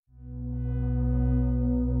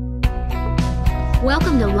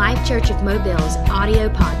Welcome to Life Church of Mobile's audio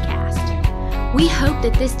podcast. We hope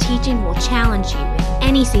that this teaching will challenge you in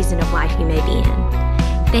any season of life you may be in.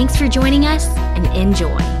 Thanks for joining us and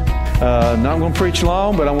enjoy. Not going to preach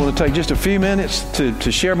long, but I want to take just a few minutes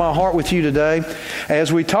to share my heart with you today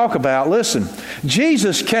as we talk about, listen,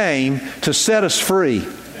 Jesus came to set us free.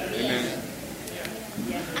 Amen.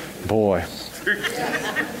 Boy.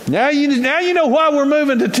 Now you know why we're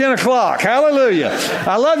moving to 10 o'clock. Hallelujah.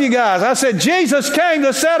 I love you guys. I said, Jesus came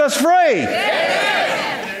to set us free.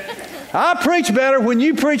 I preach better when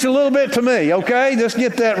you preach a little bit to me, okay? Just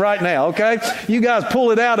get that right now, okay? You guys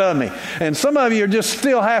pull it out of me. And some of you are just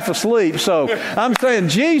still half asleep. So I'm saying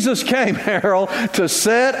Jesus came, Harold, to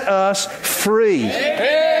set us free.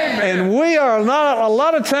 And we are not, a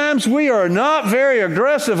lot of times we are not very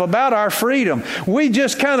aggressive about our freedom. We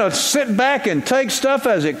just kind of sit back and take stuff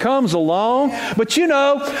as it comes along. But you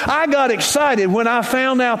know, I got excited when I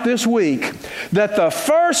found out this week that the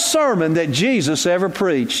first sermon that Jesus ever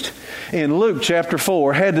preached in Luke chapter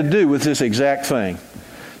 4 had to do with this exact thing.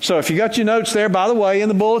 So if you got your notes there, by the way, in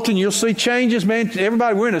the bulletin, you'll see changes, man.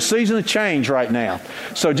 Everybody, we're in a season of change right now.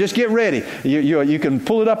 So just get ready. You can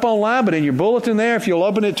pull it up online, but in your bulletin there, if you'll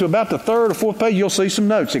open it to about the third or fourth page, you'll see some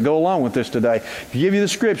notes that go along with this today. If you give you the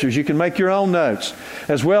scriptures, you can make your own notes.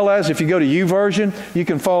 As well as if you go to YouVersion, you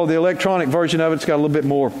can follow the electronic version of it. It's got a little bit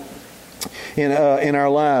more in our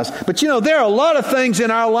lives. But you know, there are a lot of things in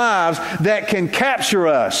our lives that can capture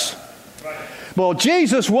us. Well,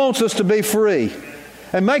 Jesus wants us to be free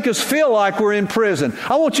and make us feel like we're in prison.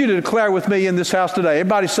 I want you to declare with me in this house today.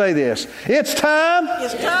 Everybody say this. It's time.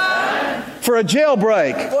 It's time for a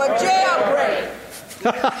jailbreak. For a jailbreak.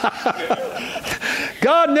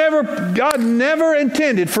 God never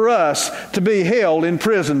intended for us to be held in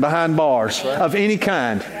prison behind bars of any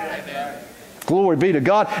kind. Glory be to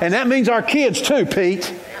God. And that means our kids too,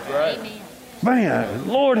 Pete. Man,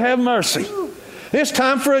 Lord have mercy. It's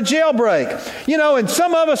time for a jailbreak. You know, and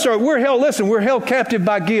some of us we're held captive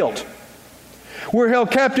by guilt. We're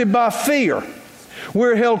held captive by fear.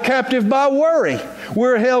 We're held captive by worry.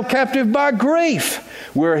 We're held captive by grief.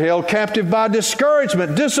 We're held captive by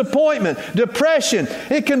discouragement, disappointment, depression.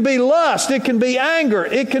 It can be lust. It can be anger.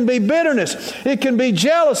 It can be bitterness. It can be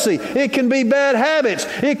jealousy. It can be bad habits.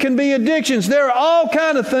 It can be addictions. There are all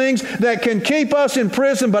kinds of things that can keep us in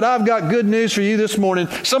prison, but I've got good news for you this morning.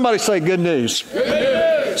 Somebody say good news.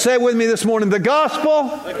 Good news. Say it with me this morning. The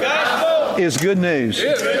gospel is good news. It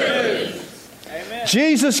is good news.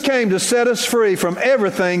 Jesus came to set us free from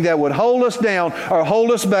everything that would hold us down or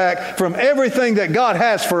hold us back from everything that God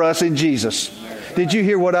has for us in Jesus. Did you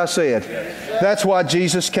hear what I said? That's why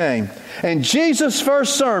Jesus came. And Jesus'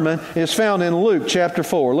 first sermon is found in Luke chapter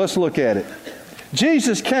 4. Let's look at it.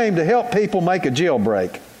 Jesus came to help people make a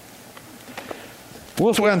jailbreak.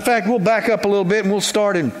 In fact, we'll back up a little bit and we'll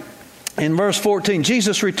start in verse 14.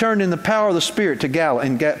 Jesus returned in the power of the Spirit to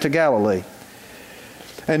Galilee.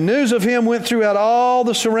 And news of him went throughout all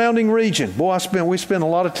the surrounding region. Boy, we spent a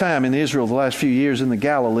lot of time in Israel the last few years in the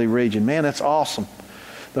Galilee region. Man, that's awesome.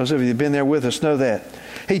 Those of you that have been there with us know that.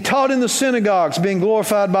 He taught in the synagogues, being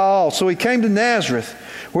glorified by all. So he came to Nazareth,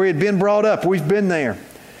 where he had been brought up. We've been there.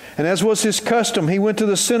 And as was his custom, he went to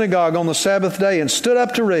the synagogue on the Sabbath day and stood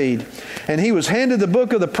up to read. And he was handed the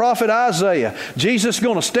book of the prophet Isaiah. Jesus is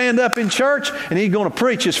going to stand up in church and he's going to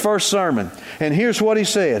preach his first sermon. And here's what he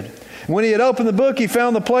said. When he had opened the book, he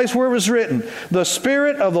found the place where it was written, "The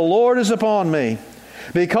Spirit of the Lord is upon me,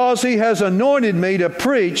 because he has anointed me to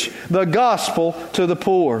preach the gospel to the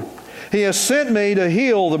poor. He has sent me to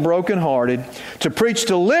heal the brokenhearted, to preach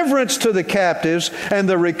deliverance to the captives, and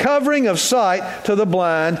the recovering of sight to the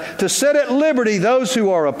blind, to set at liberty those who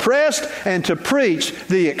are oppressed, and to preach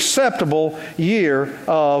the acceptable year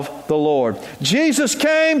of the Lord." Jesus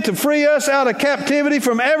came to free us out of captivity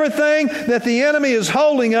from everything that the enemy is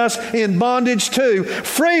holding us in bondage to.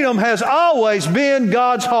 Freedom has always been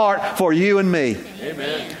God's heart for you and me.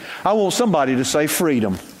 Amen. I want somebody to say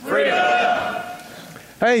freedom. Freedom.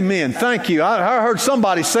 Amen. Thank you. I heard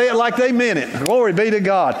somebody say it like they meant it. Glory be to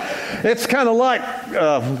God. It's kind of like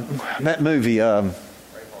that movie.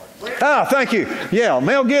 Thank you. Yeah,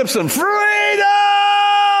 Mel Gibson. Freedom!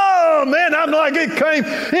 Man, I'm like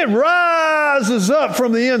it rises up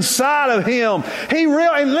from the inside of him.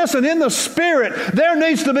 And listen, in the Spirit, there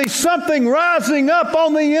needs to be something rising up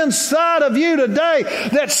on the inside of you today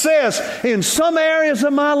that says, in some areas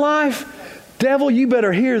of my life, devil, you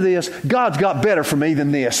better hear this. God's got better for me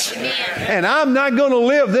than this. Amen. And I'm not going to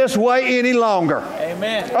live this way any longer.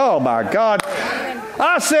 Amen. Oh, my God.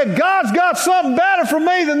 I said, God's got something better for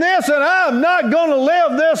me than this, and I'm not going to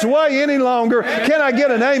live this way any longer. Can I get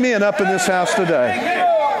an amen up in this house today?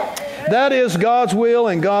 That is God's will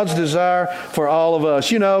and God's desire for all of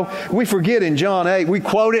us. You know, we forget in John 8, we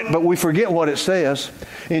quote it, but we forget what it says.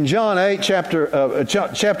 In John 8,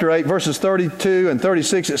 chapter 8, verses 32 and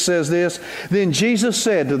 36, it says this, "Then Jesus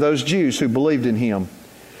said to those Jews who believed in Him,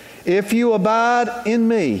 'If you abide in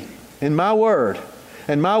me, in my word,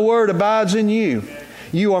 and my word abides in you,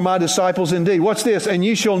 you are my disciples indeed.'" What's this? "And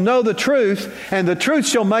you shall know the truth, and the truth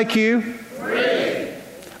shall make you free."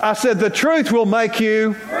 I said the truth will make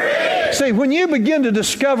you free. See, when you begin to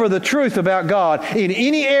discover the truth about God in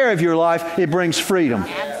any area of your life, it brings freedom.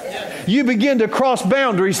 You begin to cross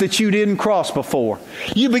boundaries that you didn't cross before.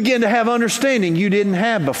 You begin to have understanding you didn't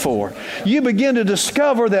have before. You begin to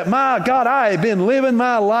discover that, my God, I have been living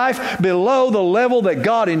my life below the level that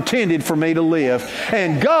God intended for me to live.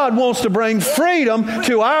 And God wants to bring freedom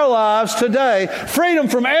to our lives today. Freedom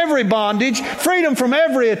from every bondage. Freedom from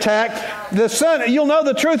every attack. The Son, you'll know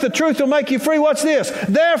the truth will make you free. What's this?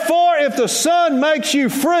 "Therefore, if the Son makes you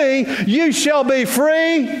free, you shall be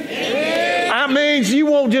free." That means you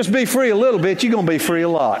won't just be free a little bit, you're going to be free a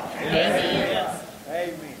lot. Amen.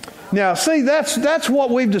 Now, see, that's what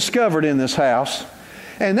we've discovered in this house.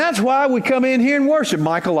 And that's why we come in here and worship,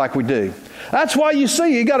 Michael, like we do. That's why you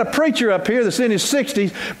see, you got a preacher up here that's in his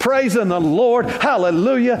 60s praising the Lord.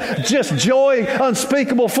 Hallelujah. Just joy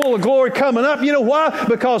unspeakable, full of glory coming up. You know why?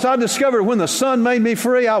 Because I discovered when the Son made me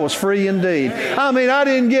free, I was free indeed. I mean, I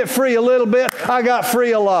didn't get free a little bit. I got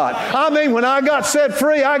free a lot. I mean, when I got set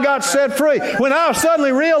free, I got set free. When I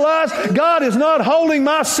suddenly realized God is not holding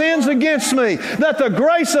my sins against me, that the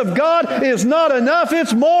grace of God is not enough,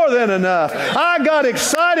 it's more than enough. I got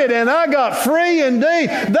excited and I got free indeed.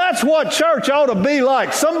 That's what church ought to be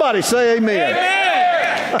like. Somebody say amen.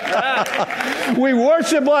 Amen. We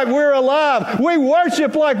worship like we're alive. We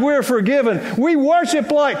worship like we're forgiven. We worship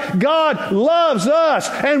like God loves us.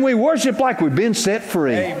 And we worship like we've been set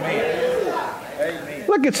free. Amen.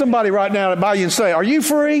 Look at somebody right now by you and say, "Are you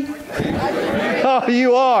free?" Oh,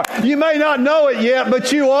 you are. You may not know it yet,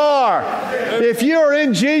 but you are. If you're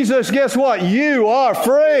in Jesus, guess what? You are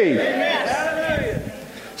free.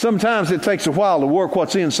 Sometimes it takes a while to work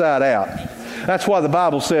what's inside out. That's why the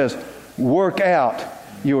Bible says, work out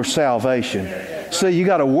your salvation. See, you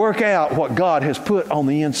got to work out what God has put on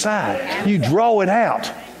the inside. You draw it out.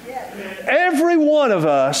 Every one of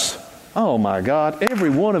us, oh my God, every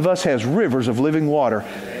one of us has rivers of living water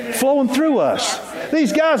flowing through us.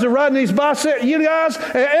 These guys are riding these bicycles. You guys,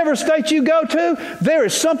 every state you go to, there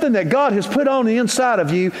is something that God has put on the inside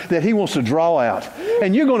of you that He wants to draw out.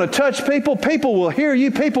 And you're going to touch people. People will hear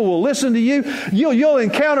you. People will listen to you. You'll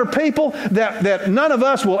encounter people that none of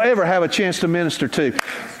us will ever have a chance to minister to,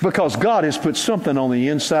 because God has put something on the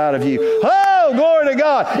inside of you. Oh, glory to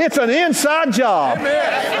God. It's an inside job.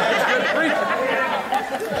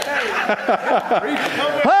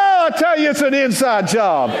 Oh, I tell you, it's an inside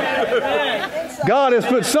job. God has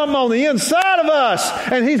put something on the inside of us,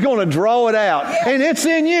 and He's going to draw it out. And it's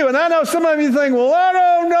in you. And I know some of you think, well, I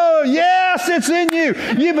don't know. Yes, it's in you.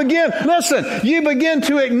 You begin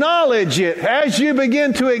to acknowledge it. As you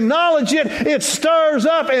begin to acknowledge it, it stirs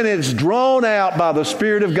up and it's drawn out by the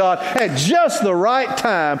Spirit of God at just the right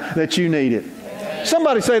time that you need it.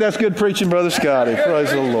 Somebody say, "That's good preaching, Brother Scotty." Praise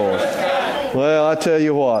the Lord. Well, I tell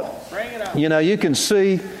you what. You know, you can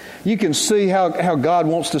see how God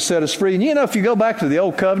wants to set us free. And you know, if you go back to the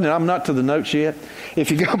Old Covenant, I'm not to the notes yet.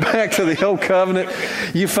 If you go back to the Old Covenant,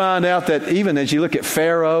 you find out that even as you look at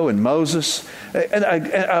Pharaoh and Moses,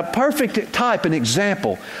 a perfect type and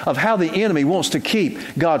example of how the enemy wants to keep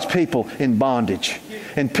God's people in bondage.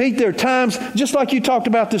 And Pete, there are times, just like you talked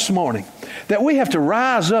about this morning, that we have to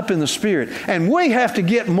rise up in the Spirit, and we have to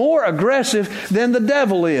get more aggressive than the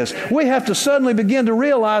devil is. We have to suddenly begin to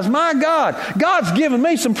realize, my God, God's given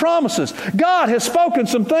me some promises. God has spoken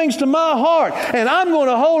some things to my heart, and I'm going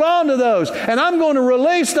to hold on to those, and I'm going to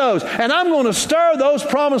release those, and I'm going to stir those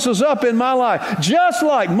promises up in my life. Just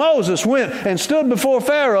like Moses went and stood before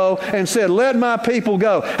Pharaoh and said, "Let my people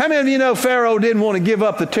go." How many of you know Pharaoh didn't want to give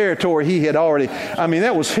up the territory he had already,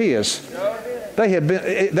 that was his.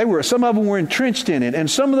 Some of them were entrenched in it, and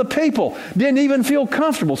some of the people didn't even feel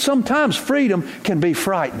comfortable. Sometimes freedom can be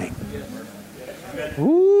frightening.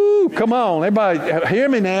 Ooh, come on, everybody, hear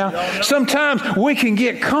me now. Sometimes we can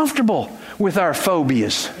get comfortable with our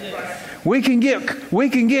phobias. We can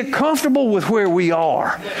get comfortable with where we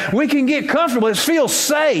are. We can get comfortable. It feels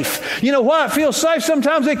safe. You know why it feels safe?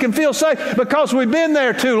 Sometimes it can feel safe because we've been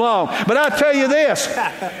there too long. But I tell you this,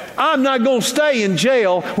 I'm not going to stay in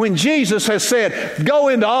jail when Jesus has said, "Go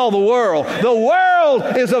into all the world." The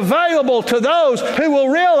world is available to those who will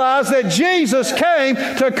realize that Jesus came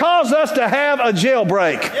to cause us to have a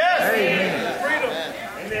jailbreak. Yes. Amen.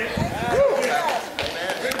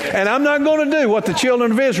 And I'm not going to do what the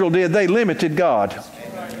children of Israel did. They limited God.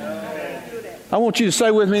 I want you to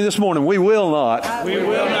say with me this morning, we will not. We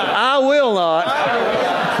will not. I will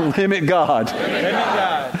not limit God. Limit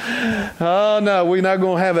God. Oh no, we're not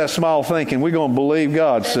going to have that small thinking. We're going to believe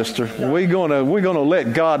God, sister. We're going to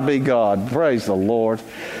let God be God. Praise the Lord.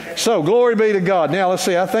 So, glory be to God. Now, let's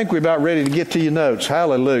see. I think we're about ready to get to your notes.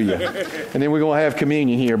 Hallelujah. And then we're going to have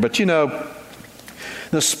communion here. But you know,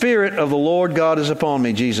 the Spirit of the Lord God is upon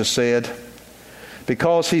me, Jesus said,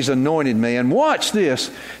 because He's anointed me. And watch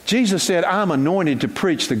this. Jesus said, I'm anointed to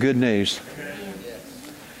preach the good news.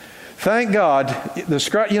 Thank God, the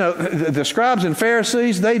scribes and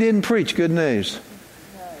Pharisees, they didn't preach good news.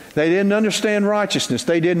 They didn't understand righteousness.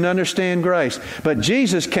 They didn't understand grace. But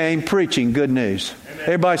Jesus came preaching good news.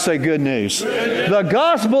 Everybody say good news. The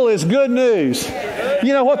gospel is good news.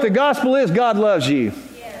 You know what the gospel is? God loves you.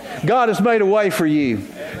 God has made a way for you.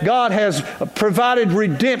 God has provided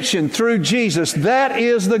redemption through Jesus. That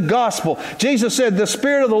is the gospel. Jesus said, the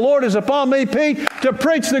Spirit of the Lord is upon me, Pete, to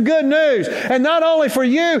preach the good news. And not only for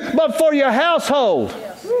you, but for your household.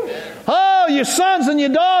 Oh, your sons and your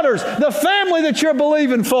daughters, the family that you're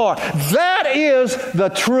believing for. That is the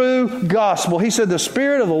true gospel. He said, the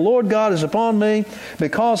Spirit of the Lord God is upon me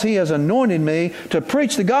because He has anointed me to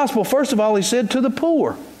preach the gospel. First of all, He said, to the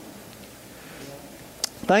poor.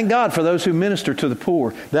 Thank God for those who minister to the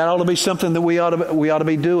poor. That ought to be something that we ought to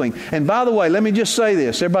be doing. And by the way, let me just say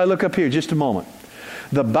this. Everybody look up here just a moment.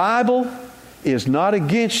 The Bible is not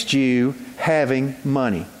against you having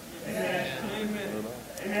money.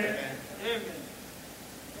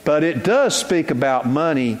 But it does speak about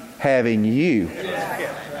money having you.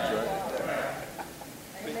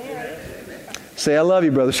 Say, I love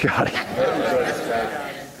you, Brother Scotty.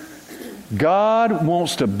 God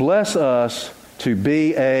wants to bless us to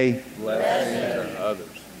be a blessing to others.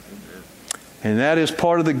 And that is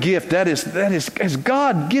part of the gift. That is as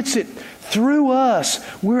God gets it through us,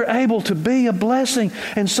 we're able to be a blessing.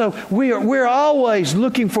 And so we're always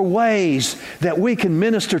looking for ways that we can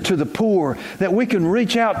minister to the poor, that we can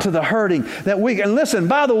reach out to the hurting, and listen,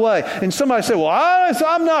 by the way, and somebody said, well,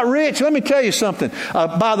 I'm not rich. Let me tell you something.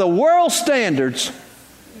 By the world standards,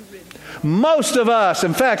 most of us,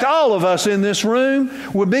 in fact, all of us in this room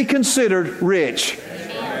would be considered rich.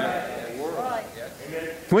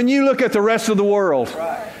 When you look at the rest of the world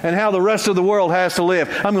and how the rest of the world has to live,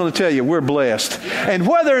 I'm going to tell you, we're blessed. And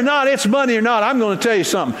whether or not it's money or not, I'm going to tell you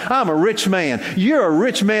something. I'm a rich man. You're a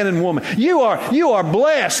rich man and woman. You are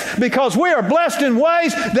blessed because we are blessed in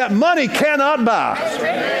ways that money cannot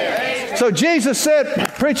buy. So Jesus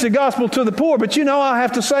said, preach the gospel to the poor. But you know, I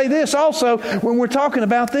have to say this also when we're talking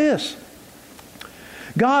about this.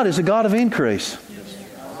 God is a God of increase.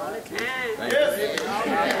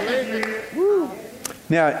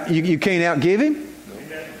 Now, you can't outgive Him.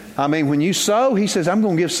 I mean, when you sow, He says, I'm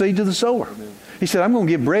going to give seed to the sower. He said, I'm going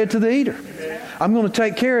to give bread to the eater. I'm going to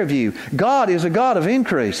take care of you. God is a God of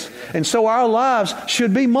increase. And so our lives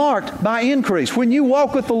should be marked by increase. When you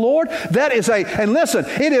walk with the Lord, that is and listen,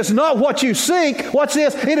 it is not what you seek. What's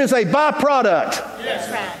this? It is a byproduct.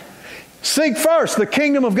 That's right. Seek first the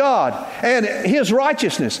kingdom of God and His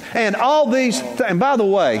righteousness and all these. And by the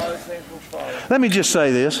way, let me just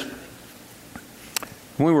say this.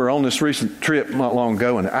 We were on this recent trip not long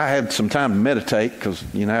ago, and I had some time to meditate because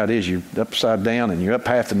you know how it is. You're upside down and you're up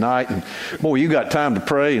half the night, and boy, you got time to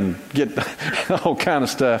pray and get all kind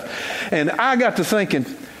of stuff. And I got to thinking,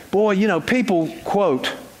 boy, you know, people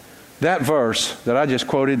quote that verse that I just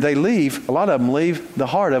quoted. A lot of them leave the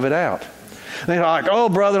heart of it out. They're like, oh,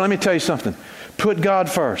 brother, let me tell you something. Put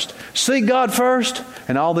God first. Seek God first,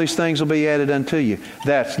 and all these things will be added unto you.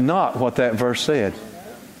 That's not what that verse said.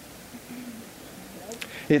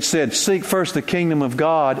 It said, seek first the kingdom of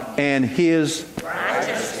God and His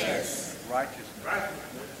righteousness.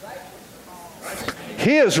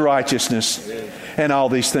 His righteousness. And all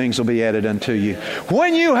these things will be added unto you.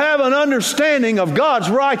 When you have an understanding of God's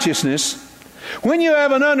righteousness, when you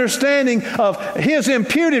have an understanding of His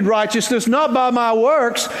imputed righteousness, not by my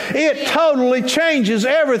works, it totally changes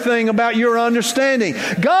everything about your understanding.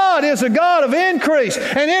 God is a God of increase,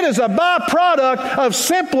 and it is a byproduct of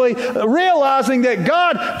simply realizing that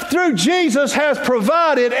God, through Jesus, has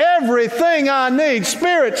provided everything I need,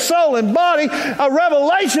 spirit, soul, and body. A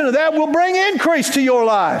revelation of that will bring increase to your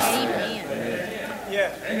life. Amen.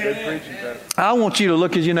 I want you to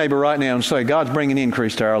look at your neighbor right now and say, God's bringing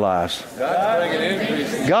increase to our lives.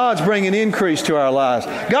 God's bringing increase to our lives.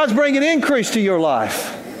 God's bringing increase to your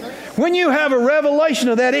life. When you have a revelation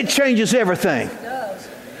of that, it changes everything.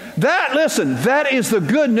 That is the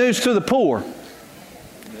good news to the poor.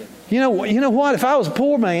 You know what? If I was a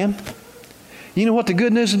poor man, You know what the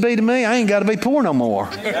good news would be to me? I ain't got to be poor no more.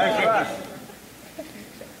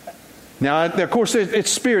 Now, of course,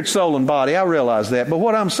 it's spirit, soul, and body. I realize that. But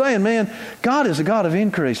what I'm saying, man, God is a God of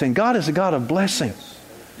increase, and God is a God of blessing.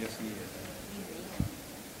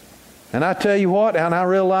 And I tell you what, and I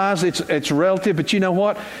realize it's relative, but you know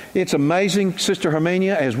what? It's amazing, Sister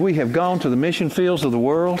Hermenia, as we have gone to the mission fields of the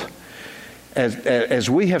world, as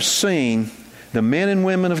we have seen the men and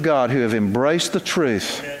women of God who have embraced the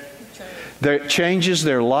truth, that changes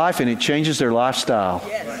their life and it changes their lifestyle.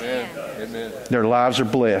 Amen. Their lives are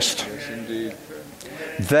blessed. Yes, indeed.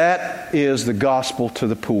 That is the gospel to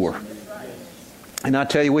the poor. And I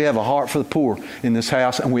tell you, we have a heart for the poor in this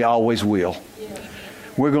house, and we always will.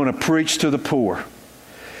 We're going to preach to the poor.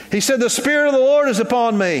 He said, the Spirit of the Lord is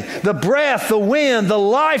upon me. The breath, the wind, the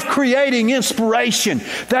life-creating inspiration.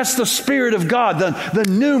 That's the Spirit of God, the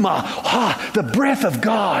pneuma, the breath of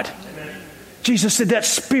God. Jesus said, that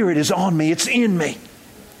Spirit is on me. It's in me.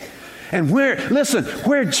 And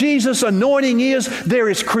where Jesus' anointing is, there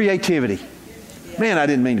is creativity. Man, I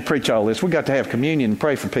didn't mean to preach all this. We've got to have communion and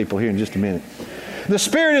pray for people here in just a minute. The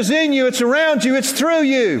Spirit is in you. It's around you. It's through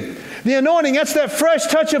you. The anointing, that's that fresh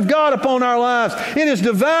touch of God upon our lives. It is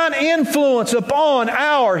divine influence upon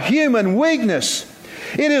our human weakness.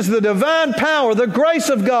 It is the divine power, the grace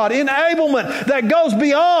of God, enablement that goes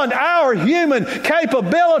beyond our human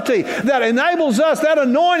capability, that enables us. That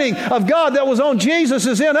anointing of God that was on Jesus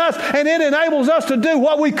is in us, and it enables us to do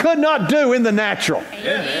what we could not do in the natural.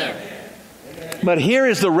 Amen. But here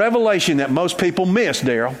is the revelation that most people miss,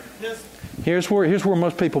 Daryl. Here's where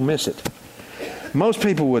most people miss it. Most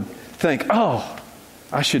people would think,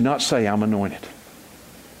 I should not say I'm anointed.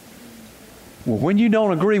 Well, when you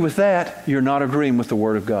don't agree with that, you're not agreeing with the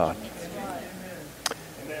Word of God.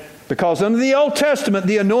 Because under the Old Testament,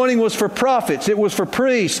 the anointing was for prophets, it was for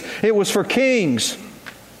priests, it was for kings.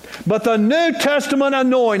 But the New Testament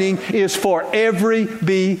anointing is for every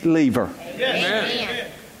believer. Amen.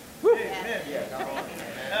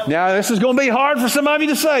 Now, this is going to be hard for some of you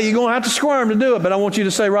to say. You're going to have to squirm to do it, but I want you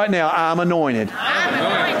to say right now, I'm anointed. I'm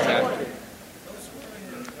anointed.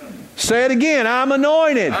 Say it again, I'm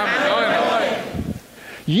anointed. I'm anointed.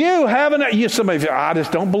 You haven't. Somebody says, I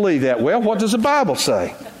just don't believe that. Well, what does the Bible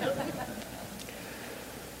say?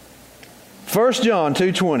 1 John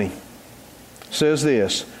 2:20 says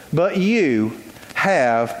this, but you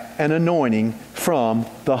have an anointing from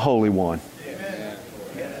the Holy One.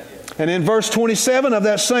 And in verse 27 of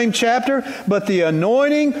that same chapter, but the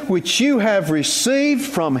anointing which you have received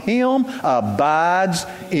from Him abides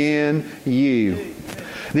in you.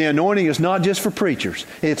 The anointing is not just for preachers.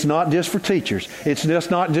 It's not just for teachers. It's just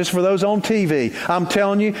not just for those on TV. I'm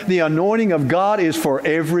telling you, the anointing of God is for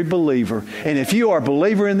every believer. And if you are a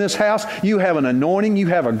believer in this house, you have an anointing, you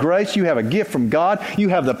have a grace, you have a gift from God, you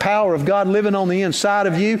have the power of God living on the inside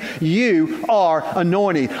of you. You are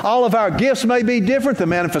anointed. All of our gifts may be different, the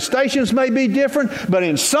manifestations may be different, but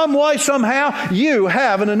in some way, somehow, you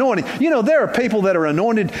have an anointing. You know, there are people that are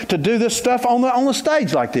anointed to do this stuff on the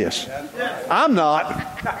stage like this. I'm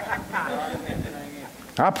not.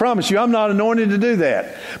 I promise you, I'm not anointed to do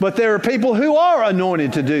that. But there are people who are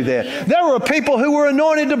anointed to do that. There were people who were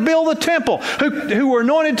anointed to build the temple, who were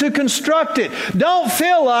anointed to construct it. Don't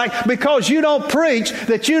feel like because you don't preach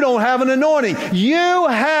that you don't have an anointing. You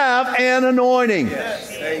have an anointing.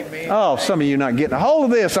 Yes. Amen. Oh, some of you are not getting a hold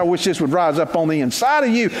of this. I wish this would rise up on the inside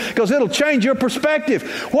of you because it'll change your perspective.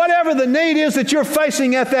 Whatever the need is that you're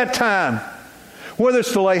facing at that time, whether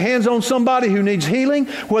it's to lay hands on somebody who needs healing,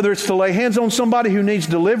 whether it's to lay hands on somebody who needs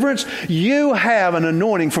deliverance, you have an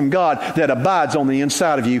anointing from God that abides on the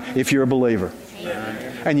inside of you if you're a believer.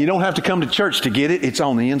 Amen. And you don't have to come to church to get it. It's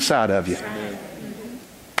on the inside of you. Amen.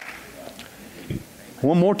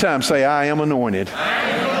 One more time, say, I am anointed. I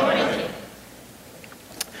am anointed.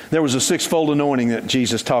 There was a sixfold anointing that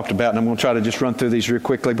Jesus talked about, and I'm going to try to just run through these real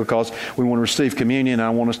quickly because we want to receive communion, and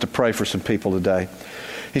I want us to pray for some people today.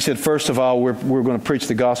 He said, first of all, we're going to preach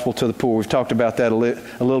the gospel to the poor. We've talked about that a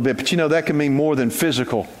little bit. But you know, that can mean more than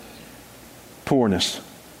physical poorness.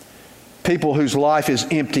 People whose life is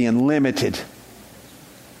empty and limited.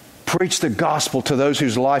 Preach the gospel to those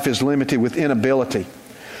whose life is limited with inability.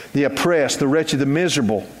 The oppressed, the wretched, the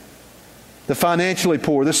miserable. The financially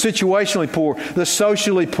poor, the situationally poor, the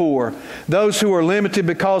socially poor, those who are limited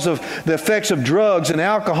because of the effects of drugs and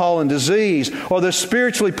alcohol and disease, or the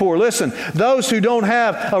spiritually poor. Listen, those who don't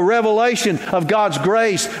have a revelation of God's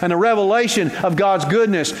grace and a revelation of God's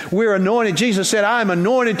goodness, we're anointed. Jesus said, I am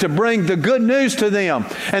anointed to bring the good news to them.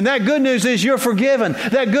 And that good news is you're forgiven.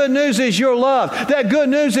 That good news is you're loved. That good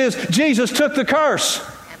news is Jesus took the curse.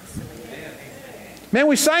 Man,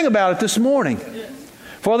 we sang about it this morning.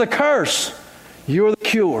 For the curse You're the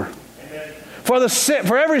cure.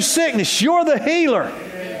 For every sickness, you're the healer.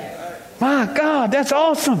 My God, that's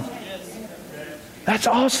awesome. That's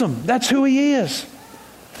awesome. That's who He is.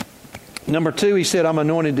 Number 2, He said, I'm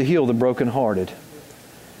anointed to heal the brokenhearted.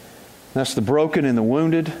 That's the broken and the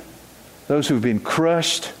wounded, those who have been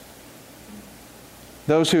crushed,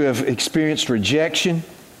 those who have experienced rejection,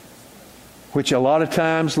 which a lot of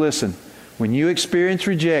times, listen, when you experience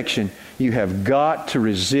rejection, you have got to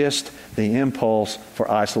resist the impulse for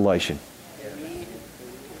isolation.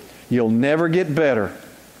 You'll never get better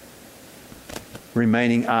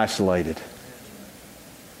remaining isolated.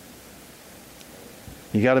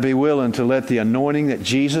 You got to be willing to let the anointing that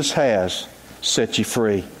Jesus has set you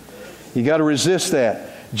free. You got to resist that.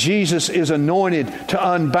 Jesus is anointed to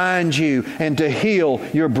unbind you and to heal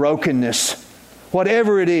your brokenness.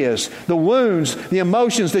 Whatever it is, the wounds, the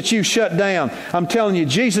emotions that you shut down, I'm telling you,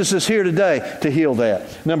 Jesus is here today to heal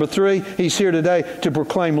that. Number 3, He's here today to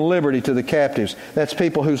proclaim liberty to the captives. That's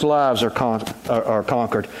people whose lives are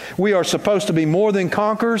conquered. We are supposed to be more than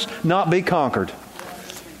conquerors, not be conquered.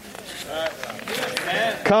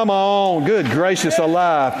 Come on, good gracious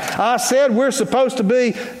alive. I said we're supposed to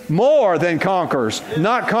be more than conquerors,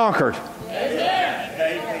 not conquered.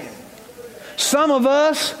 Some of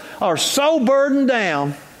us are so burdened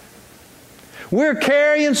down. We're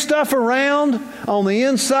carrying stuff around on the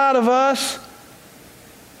inside of us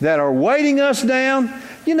that are weighting us down.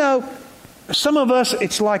 You know, some of us,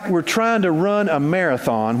 it's like we're trying to run a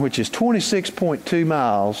marathon, which is 26.2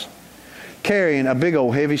 miles, carrying a big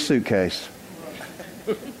old heavy suitcase.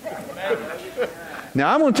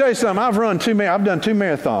 Now, I'm going to tell you something. I've done 2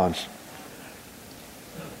 marathons.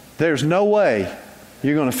 There's no way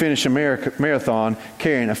you're going to finish a marathon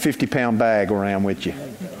carrying a 50-pound bag around with you.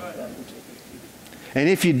 And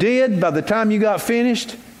if you did, by the time you got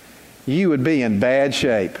finished, you would be in bad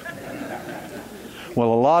shape.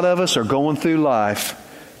 Well, a lot of us are going through life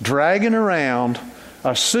dragging around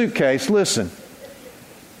a suitcase, listen,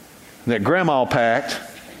 that Grandma packed,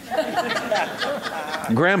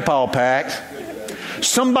 Grandpa packed.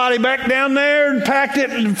 Somebody back down there and packed it.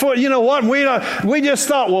 You know what? We just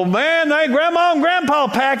thought, well, man, Grandma and Grandpa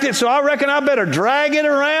packed it, so I reckon I better drag it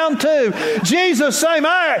around too. Jesus said,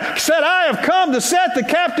 I have come to set the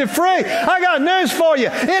captive free. I got news for you.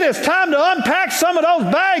 It is time to unpack some of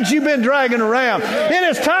those bags you've been dragging around. It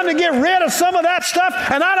is time to get rid of some of that stuff.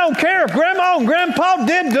 And I don't care if Grandma and Grandpa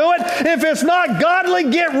did do it. If it's not godly,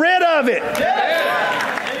 get rid of it.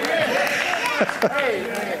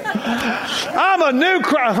 I'm a new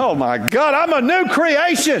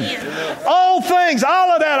creation. Old things,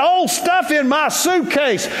 all of that old stuff in my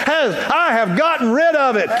suitcase, I have gotten rid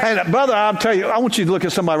of it. And brother, I'll tell you, I want you to look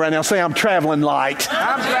at somebody right now and say, I'm traveling light.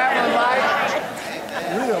 I'm traveling light.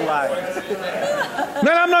 Real light.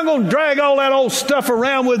 Man, I'm not going to drag all that old stuff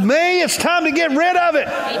around with me. It's time to get rid of it.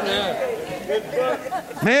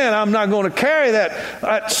 Man, I'm not going to carry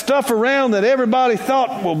that stuff around that everybody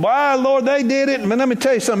thought, well, by Lord, they did it. Man, let me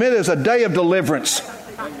tell you something. It is a day of deliverance.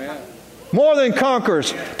 Amen. More than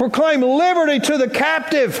conquerors. Proclaim liberty to the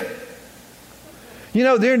captive. You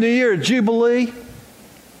know, during the year of Jubilee,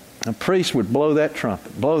 a priest would blow that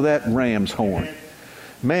trumpet, blow that ram's horn.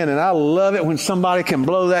 Man, and I love it when somebody can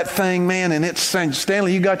blow that thing, man, and it's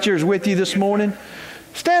Stanley, you got yours with you this morning?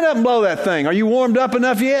 Stand up and blow that thing. Are you warmed up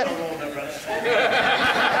enough yet?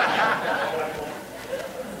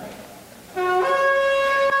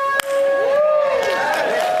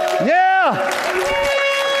 Yeah!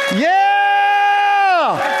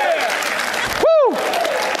 Yeah! Woo!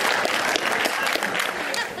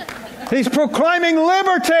 He's proclaiming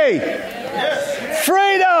liberty,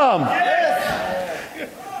 freedom.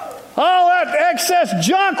 All that excess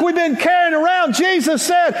junk we've been carrying around, Jesus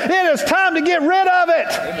said, it is time to get rid of it.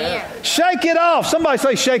 Amen. Shake it off. Somebody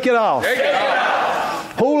say, shake it off. Shake it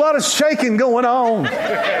off. Whole lot of shaking going on.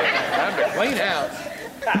 Time to clean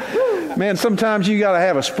house. Man, sometimes you got to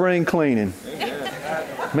have a spring cleaning.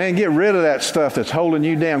 Man, get rid of that stuff that's holding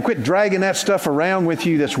you down. Quit dragging that stuff around with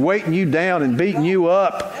you that's weighting you down and beating you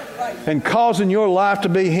up and causing your life to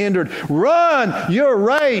be hindered. Run your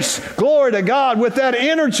race, glory to God, with that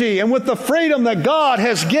energy and with the freedom that God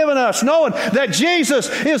has given us, knowing that Jesus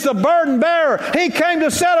is the burden bearer. He came to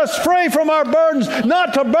set us free from our burdens,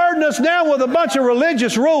 not to burden us down with a bunch of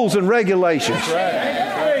religious rules and regulations.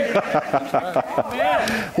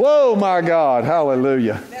 Whoa, my God.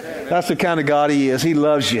 Hallelujah. That's the kind of God He is. He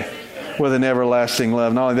loves you with an everlasting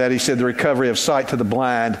love. Not only that, He said the recovery of sight to the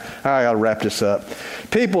blind. I got to wrap this up.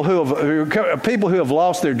 People who have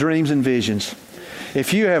lost their dreams and visions.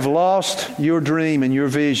 If you have lost your dream and your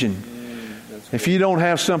vision, If you don't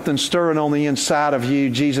have something stirring on the inside of you,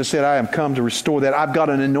 Jesus said, I am come to restore that. I've got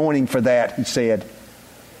an anointing for that, He said.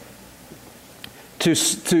 To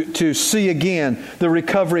see again the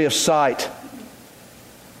recovery of sight.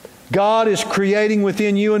 God is creating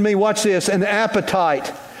within you and me, watch this, an appetite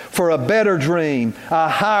for a better dream, a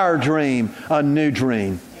higher dream, a new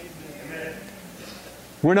dream.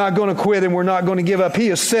 We're not going to quit and we're not going to give up. He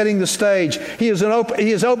is setting the stage. He is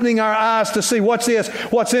opening our eyes to see what's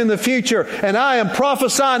in the future. And I am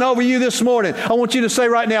prophesying over you this morning. I want you to say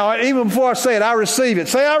right now, even before I say it, I receive it.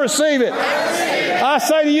 Say, I receive it. I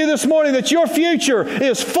say to you this morning that your future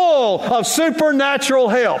is full of supernatural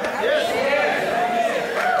help.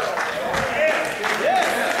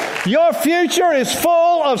 Your future is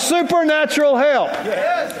full of supernatural help.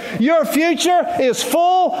 Your future is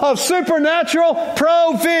full of supernatural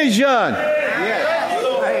provision.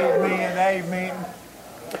 Amen. Amen.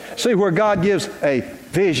 See, where God gives a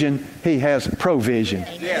vision, He has provision.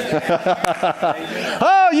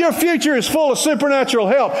 Oh, your future is full of supernatural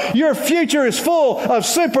help. Your future is full of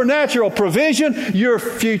supernatural provision. Your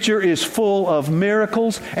future is full of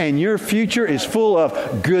miracles. And your future is full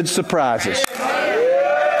of good surprises.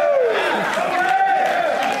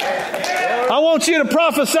 I want you to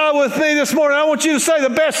prophesy with me this morning. I want you to say the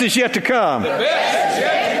best is yet to come. The best is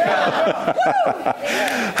yet to come.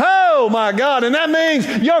 Oh my God. And that means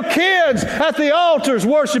your kids at the altars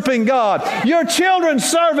worshiping God. Your children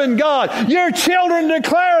serving God. Your children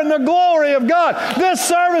declaring the glory of God. This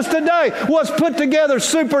service today was put together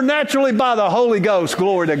supernaturally by the Holy Ghost.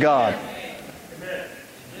 Glory to God.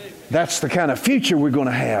 That's the kind of future we're going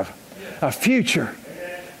to have. A future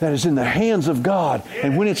that is in the hands of God.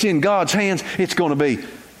 And when it's in God's hands, it's going to be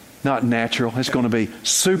not natural. It's going to be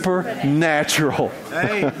supernatural.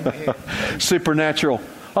 Supernatural.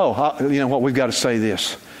 Oh, you know what? We've got to say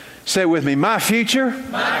this. Say it with me. My future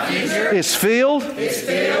is filled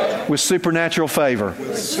with supernatural favor.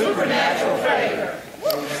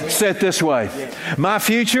 Say it this way. My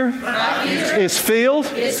future is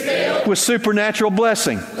filled with supernatural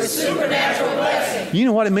blessing. You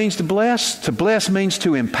know what it means to bless? To bless means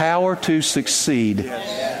to empower to succeed.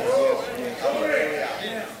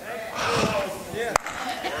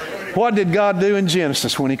 What did God do in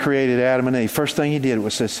Genesis when He created Adam and Eve? First thing He did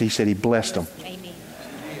was He said He blessed them.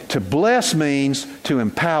 To bless means to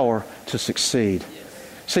empower to succeed.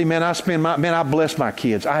 See, man, I bless my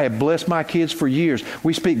kids. I have blessed my kids for years.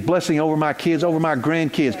 We speak blessing over my kids, over my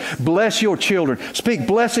grandkids. Bless your children. Speak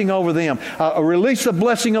blessing over them. Release the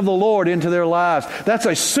blessing of the Lord into their lives. That's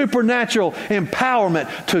a supernatural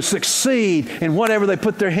empowerment to succeed in whatever they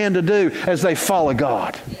put their hand to do as they follow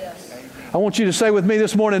God. I want you to say with me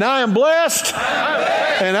this morning, I am blessed,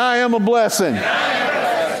 and I am a blessing.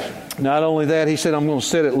 Not only that, He said, I'm going to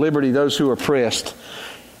set at liberty those who are oppressed.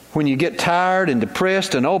 When you get tired and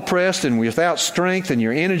depressed and oppressed and without strength and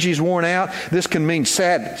your energy's worn out, this can mean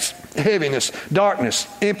sadness, heaviness, darkness,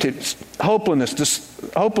 emptiness,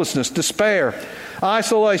 hopelessness, despair,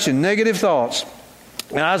 isolation, negative thoughts.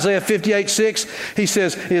 In Isaiah 58:6, He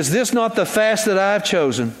says, is this not the fast that I have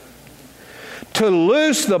chosen? To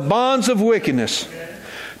loose the bonds of wickedness,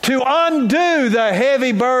 to undo the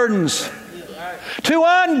heavy burdens, to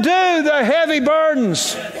undo the heavy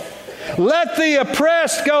burdens. Let the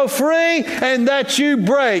oppressed go free, and that you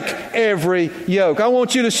break every yoke. I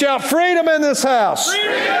want you to shout freedom in this house. Freedom!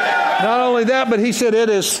 Not only that, but He said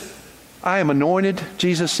I am anointed,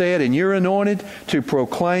 Jesus said, and you're anointed to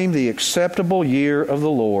proclaim the acceptable year of the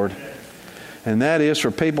Lord. And that is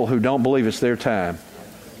for people who don't believe it's their time.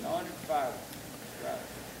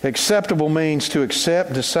 Acceptable means to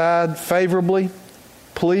accept, decide favorably,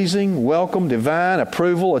 pleasing, welcome, divine,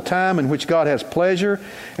 approval, a time in which God has pleasure,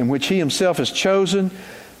 in which He Himself has chosen.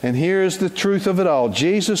 And here's the truth of it all.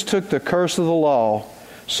 Jesus took the curse of the law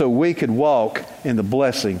so we could walk in the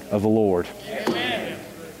blessing of the Lord. Amen.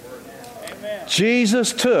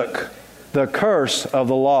 Jesus took the curse of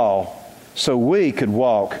the law so we could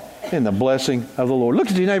walk in the blessing of the Lord. Look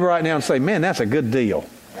at your neighbor right now and say, man, that's a good deal.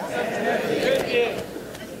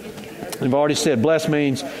 We've already said bless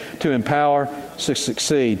means to empower, to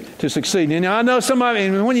succeed. To succeed. And I know somebody,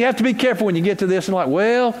 and when you have to be careful when you get to this, and like,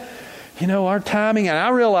 well, you know, our timing, and I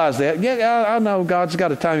realize that. Yeah, I know God's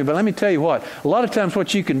got a timing, but let me tell you what. A lot of times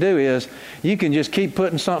what you can do is you can just keep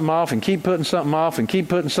putting something off and keep putting something off and keep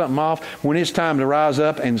putting something off when it's time to rise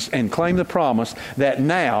up and claim the promise that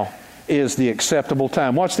now is the acceptable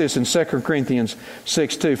time. Watch this in 2 Corinthians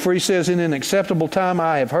 6:2. For He says, in an acceptable time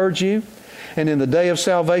I have heard you, and in the day of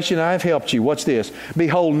salvation I have helped you. What's this?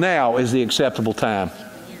 Behold, now is the acceptable time.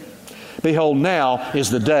 Behold, now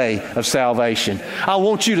is the day of salvation. I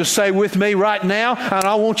want you to say with me right now, and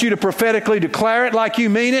I want you to prophetically declare it like you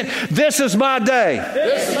mean it. This is my day.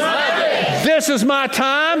 This is my day. This is my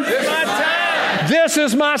time. This is my time. This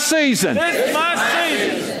is my season. This is my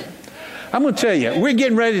season. I'm going to tell you, we're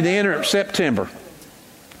getting ready to enter September.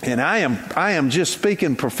 And I am just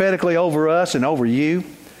speaking prophetically over us and over you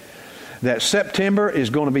that September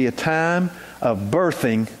is going to be a time of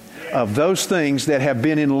birthing of those things that have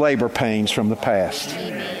been in labor pains from the past.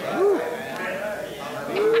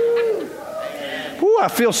 Ooh, I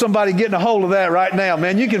feel somebody getting a hold of that right now,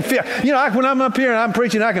 man. You can feel, when I'm up here and I'm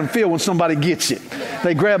preaching, I can feel when somebody gets it.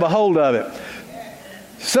 They grab a hold of it.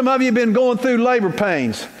 Some of you have been going through labor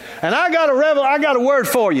pains. And I got a word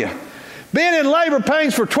for you. Being in labor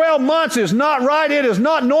pains for 12 months is not right. It is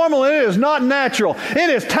not normal. It is not natural. It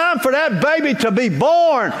is time for that baby to be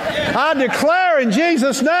born. I declare in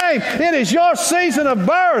Jesus' name, it is your season of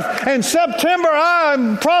birth. And September,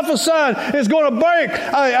 I'm prophesying, is going to break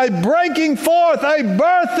a breaking forth, a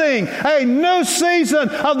birthing, a new season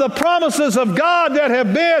of the promises of God that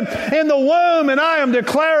have been in the womb. And I am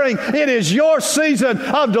declaring it is your season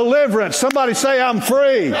of deliverance. Somebody say, I'm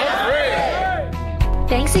free. I'm free.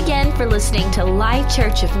 Thanks again for listening to Life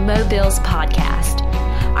Church of Mobile's podcast.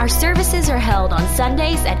 Our services are held on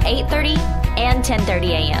Sundays at 8:30 and 10:30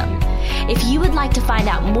 a.m. If you would like to find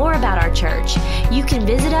out more about our church, you can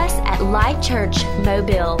visit us at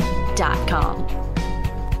lifechurchmobile.com.